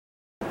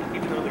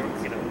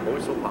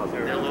Always so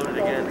positive. Download it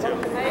again, too.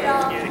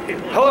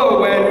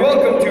 Hello and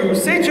welcome to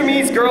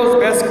SEGVB Girls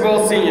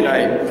Basketball Senior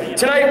Night.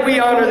 Tonight we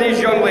honor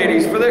these young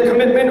ladies for their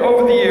commitment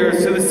over the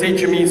years to the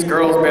SEGVB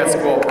Girls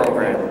Basketball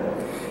program.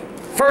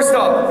 First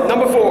up,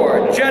 number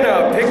 4,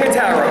 Jenna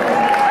Pignataro.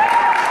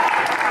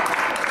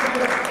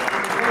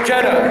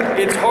 Jenna,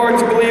 it's hard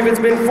to believe it's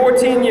been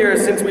 14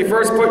 years since we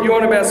first put you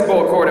on a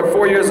basketball court at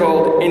 4 years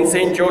old in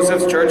St.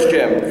 Joseph's Church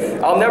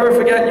Gym. I'll never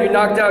forget you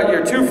knocked out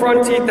your 2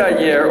 front teeth that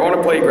year on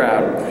a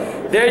playground.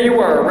 There you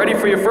were, ready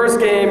for your first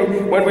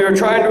game when we were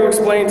trying to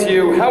explain to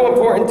you how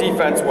important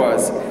defense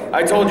was.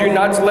 I told you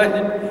not to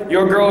let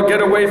your girl get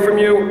away from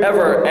you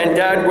ever, and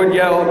Dad would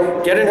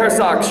yell, "Get in her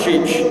socks,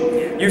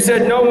 Cheech." You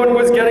said no one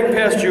was getting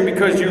past you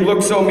because you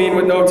looked so mean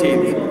with no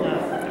teeth.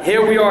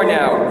 Here we are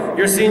now,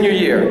 your senior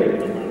year.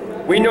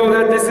 We know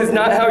that this is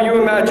not how you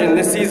imagined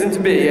this season to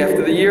be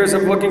after the years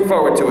of looking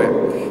forward to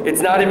it.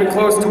 It's not even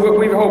close to what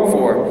we've hoped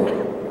for,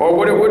 or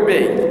what it would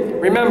be.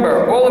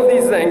 Remember, all of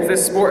these things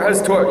this sport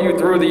has taught you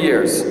through the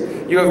years.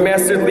 You have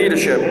mastered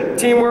leadership,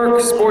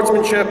 teamwork,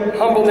 sportsmanship,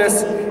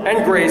 humbleness,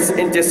 and grace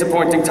in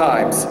disappointing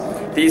times.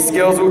 These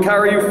skills will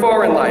carry you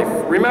far in life.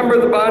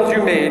 Remember the bonds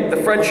you made, the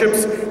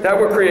friendships that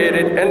were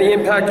created, and the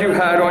impact you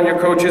had on your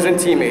coaches and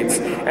teammates,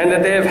 and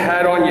that they have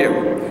had on you,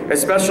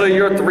 especially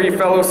your 3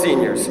 fellow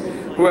seniors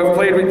who have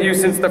played with you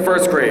since the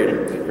 1st grade.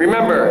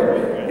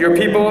 Remember, your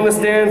people in the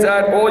stands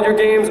at all your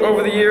games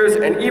over the years,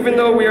 and even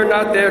though we are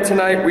not there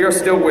tonight, we are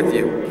still with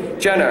you.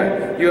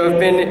 Jenna, you have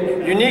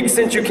been unique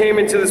since you came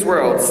into this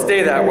world.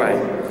 Stay that way.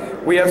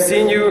 We have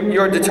seen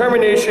your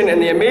determination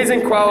and the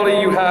amazing quality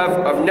you have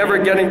of never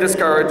getting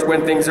discouraged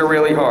when things are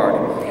really hard.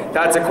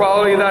 That's a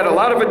quality that a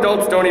lot of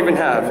adults don't even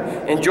have.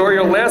 Enjoy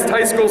your last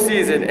high school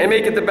season and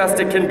make it the best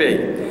it can be.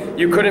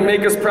 You couldn't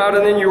make us prouder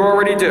than you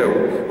already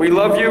do. We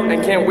love you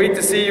and can't wait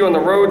to see you on the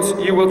roads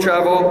you will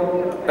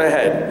travel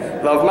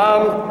ahead. Love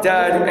Mom,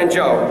 Dad, and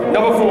Joe.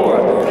 Number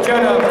 4,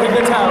 Jenna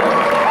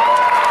Pignataro.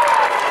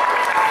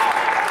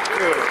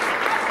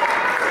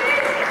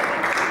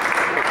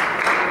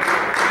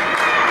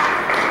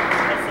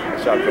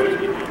 Shot, Coach.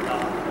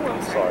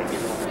 Sorry.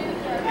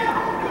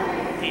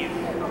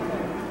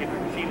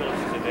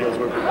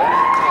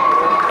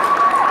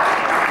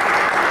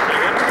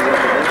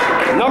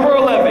 Number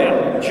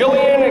 11,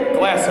 Jillian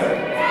Glasser.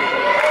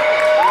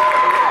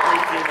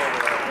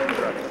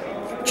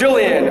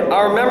 Jillian,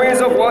 our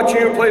memories of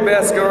watching you play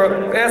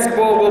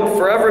basketball will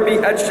forever be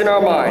etched in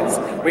our minds.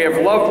 We have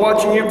loved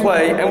watching you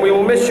play, and we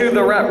will miss you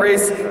the rat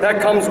race that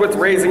comes with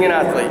raising an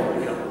athlete.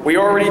 We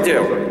already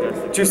do.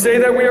 To say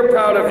that we are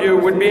proud of you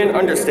would be an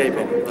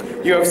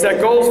understatement. You have set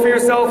goals for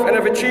yourself and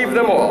have achieved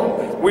them all.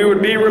 We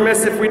would be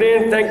remiss if we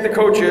didn't thank the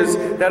coaches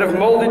that have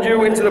molded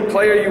you into the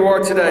player you are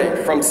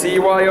today, from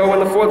CYO in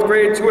the 4th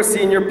grade to a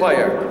senior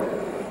player.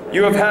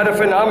 You have had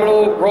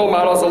phenomenal role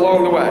models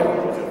along the way.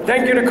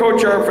 Thank you to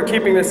Coach Erb for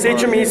keeping the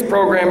SEGVB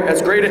program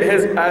as great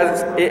as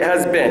it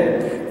has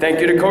been.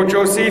 Thank you to Coach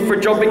OC for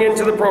jumping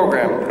into the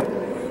program.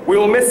 We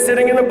will miss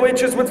sitting in the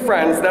bleachers with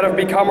friends that have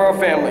become our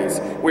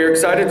families. We are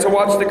excited to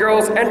watch the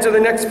girls enter the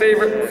next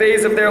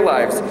phase of their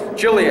lives.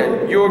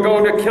 Jillian, you are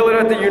going to kill it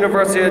at the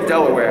University of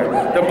Delaware.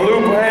 The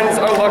Blue Hens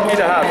are lucky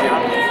to have you.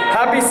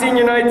 Happy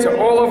senior night to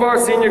all of our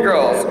senior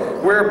girls.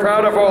 We're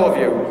proud of all of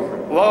you.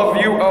 Love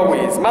you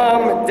always.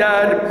 Mom,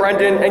 Dad,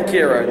 Brendan, and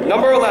Kira.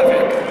 Number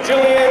 11,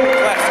 Jillian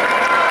Glasser.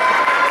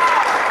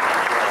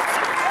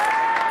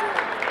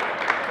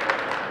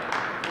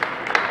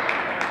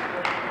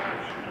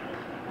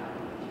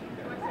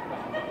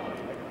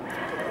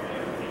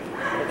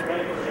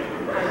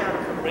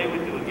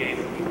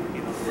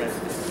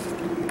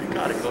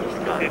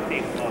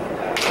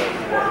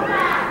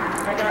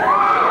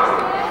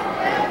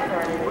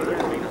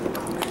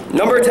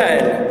 Number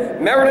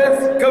 10,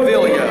 Meredith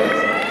Gavilia.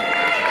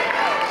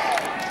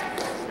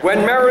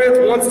 When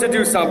Meredith wants to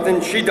do something,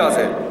 she does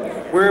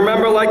it. We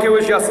remember like it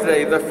was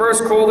yesterday, the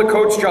first call to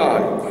Coach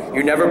John.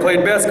 You never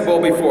played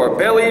basketball before,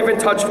 barely even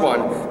touched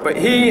one, but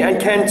he and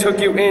Ken took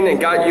you in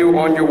and got you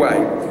on your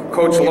way.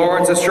 Coach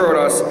Lawrence assured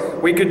us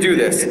we could do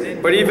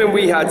this, but even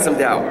we had some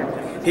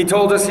doubt. He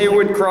told us he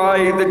would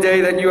cry the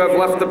day that you have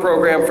left the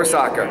program for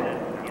soccer.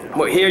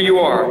 But here you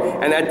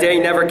are, and that day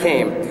never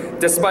came.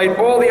 Despite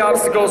all the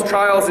obstacles,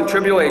 trials, and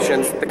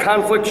tribulations, the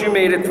conflicts, you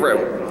made it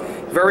through.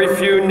 Very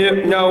few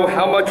know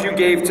how much you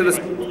gave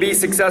to be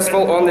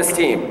successful on this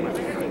team.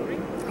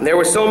 There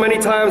were so many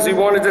times we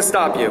wanted to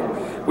stop you.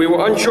 We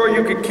were unsure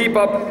you could keep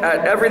up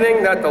at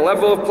everything at the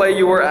level of play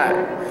you were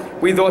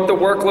at. We thought the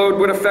workload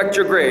would affect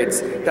your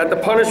grades, that the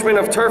punishment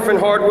of turf and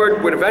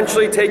hardwood would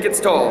eventually take its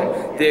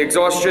toll. The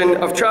exhaustion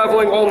of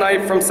traveling all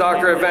night from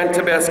soccer event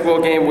to basketball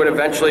game would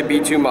eventually be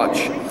too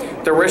much.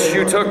 The risks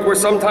you took were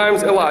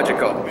sometimes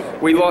illogical.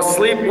 We lost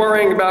sleep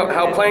worrying about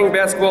how playing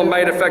basketball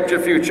might affect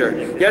your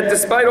future. Yet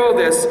despite all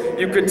this,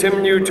 you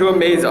continue to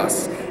amaze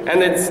us,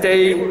 and this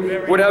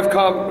day would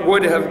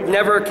have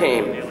never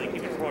came.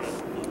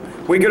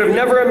 We could have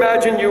never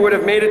imagined you would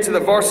have made it to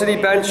the varsity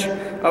bench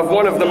of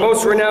one of the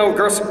most renowned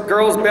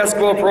girls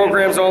basketball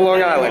programs on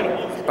Long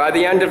Island by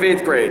the end of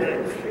 8th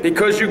grade.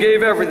 Because you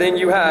gave everything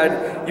you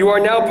had, you are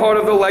now part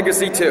of the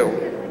legacy too.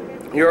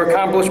 Your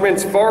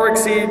accomplishments far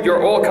exceed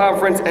your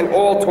all-conference and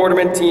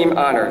all-tournament team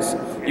honors.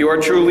 You are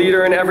a true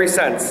leader in every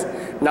sense,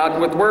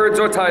 not with words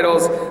or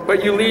titles,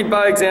 but you lead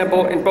by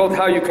example in both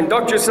how you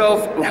conduct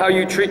yourself and how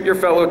you treat your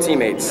fellow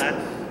teammates.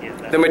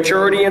 The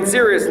maturity and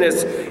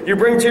seriousness you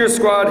bring to your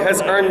squad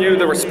has earned you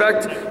the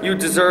respect you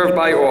deserve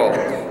by all.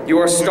 You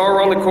are a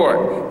star on the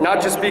court, not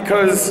just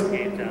because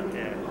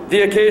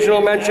the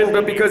occasional mention,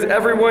 but because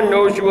everyone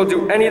knows you will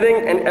do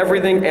anything and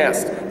everything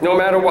asked, no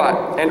matter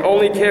what, and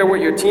only care what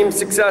your team's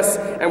success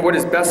and what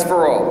is best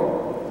for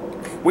all.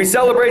 We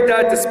celebrate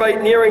that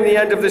despite nearing the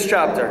end of this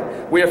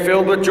chapter. We are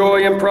filled with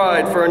joy and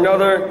pride for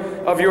another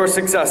of your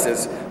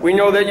successes. We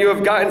know that you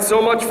have gotten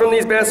so much from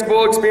these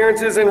basketball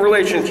experiences and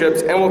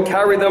relationships and will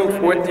carry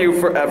them with you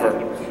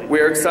forever. We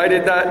are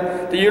excited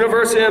that the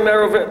University of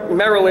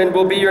Maryland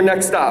will be your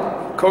next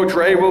stop. Coach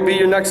Ray will be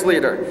your next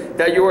leader.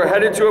 That you are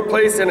headed to a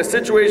place and a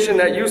situation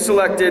that you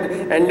selected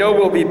and know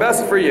will be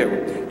best for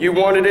you. You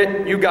wanted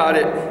it, you got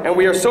it, and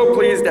we are so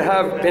pleased to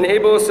have been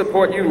able to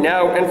support you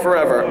now and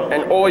forever,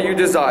 and all you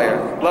desire.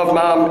 Love,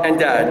 Mom and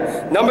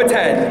Dad. Number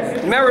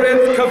 10,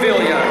 Meredith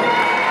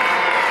Caviglia.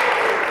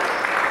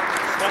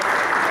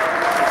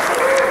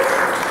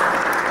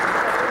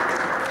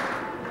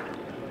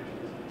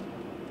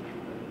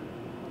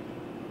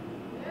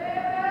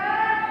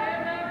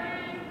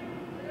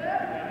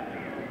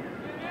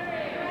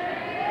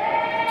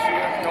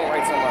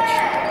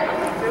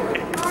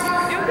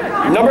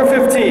 Number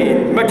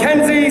 15,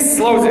 Mackenzie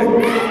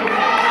Slozin.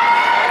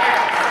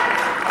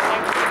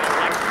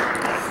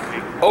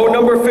 Oh,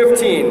 number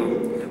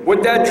 15,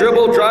 would that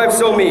dribble drive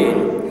so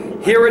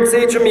mean? Here at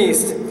Sachem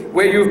East,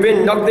 where you've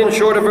been nothing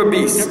short of a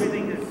beast.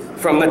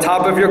 From the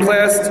top of your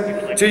class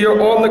to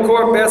your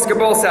on-the-court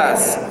basketball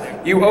sass,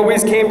 you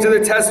always came to the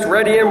test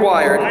ready and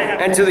wired,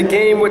 and to the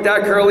game with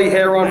that curly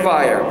hair on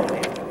fire.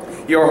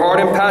 Your heart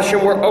and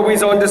passion were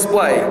always on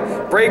display.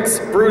 Breaks,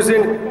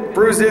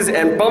 bruises,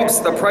 and bumps,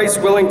 the price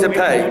willing to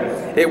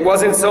pay. It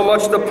wasn't so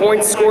much the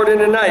points scored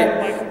in a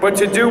night, but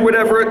to do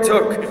whatever it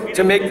took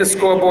to make the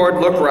scoreboard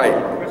look right.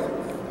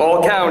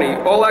 All county,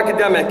 all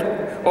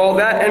academic, all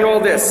that and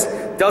all this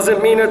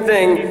doesn't mean a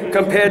thing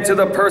compared to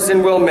the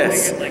person we'll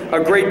miss.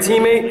 A great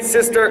teammate,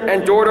 sister,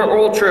 and daughter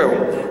all true,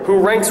 who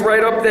ranks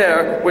right up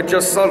there with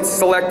just some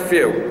select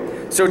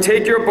few. So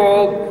take your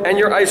ball and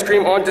your ice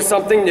cream onto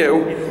something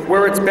new,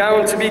 where it's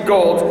bound to be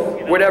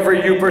gold, whatever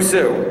you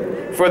pursue.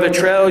 For the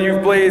trail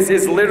you've blazed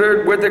is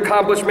littered with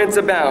accomplishments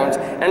abound,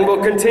 and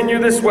will continue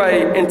this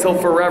way until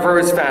forever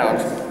is found.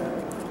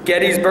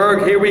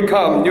 Gettysburg, here we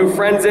come, new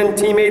friends and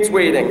teammates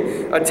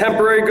waiting. A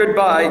temporary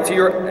goodbye to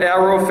your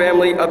Arrow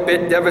family, a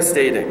bit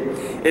devastating.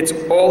 It's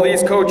all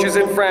these coaches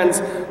and friends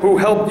who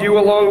helped you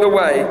along the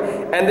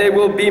way, and they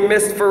will be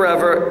missed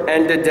forever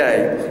and a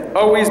day.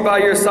 Always by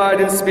your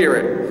side in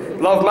spirit.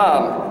 Love,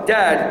 Mom,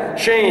 Dad,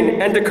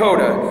 Shane, and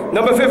Dakota.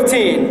 Number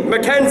 15,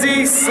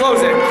 Mackenzie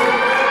Slozin.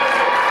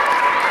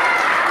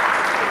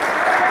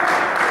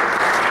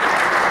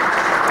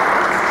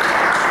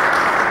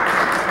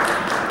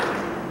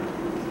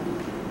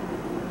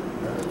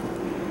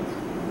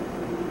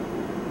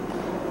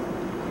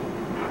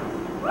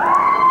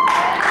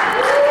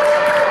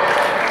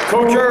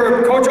 Coach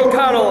Erb, Coach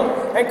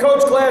O'Connell, and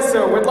Coach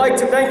Glasser would like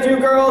to thank you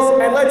girls,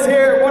 and let's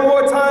hear it one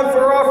more time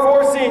for our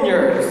 4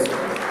 seniors.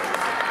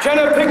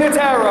 Jenna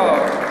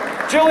Pignataro,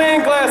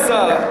 Jillian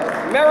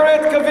Glasser,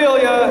 Meredith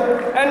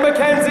Caviglia, and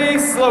Mackenzie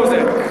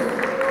Slozin.